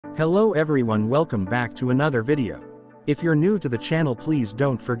Hello everyone, welcome back to another video. If you're new to the channel, please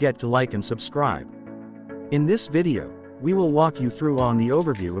don't forget to like and subscribe. In this video, we will walk you through on the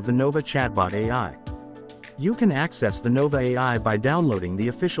overview of the Nova Chatbot AI. You can access the Nova AI by downloading the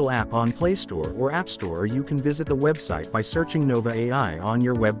official app on Play Store or App Store, or you can visit the website by searching Nova AI on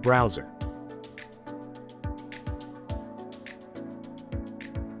your web browser.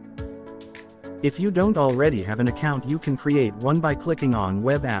 If you don't already have an account, you can create one by clicking on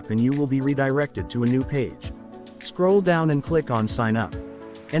Web App and you will be redirected to a new page. Scroll down and click on Sign Up.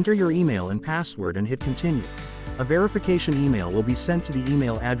 Enter your email and password and hit Continue. A verification email will be sent to the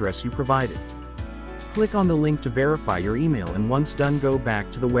email address you provided. Click on the link to verify your email, and once done, go back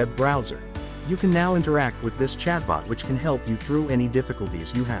to the web browser. You can now interact with this chatbot, which can help you through any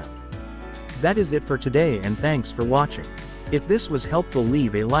difficulties you have. That is it for today, and thanks for watching. If this was helpful,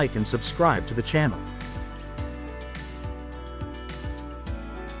 leave a like and subscribe to the channel.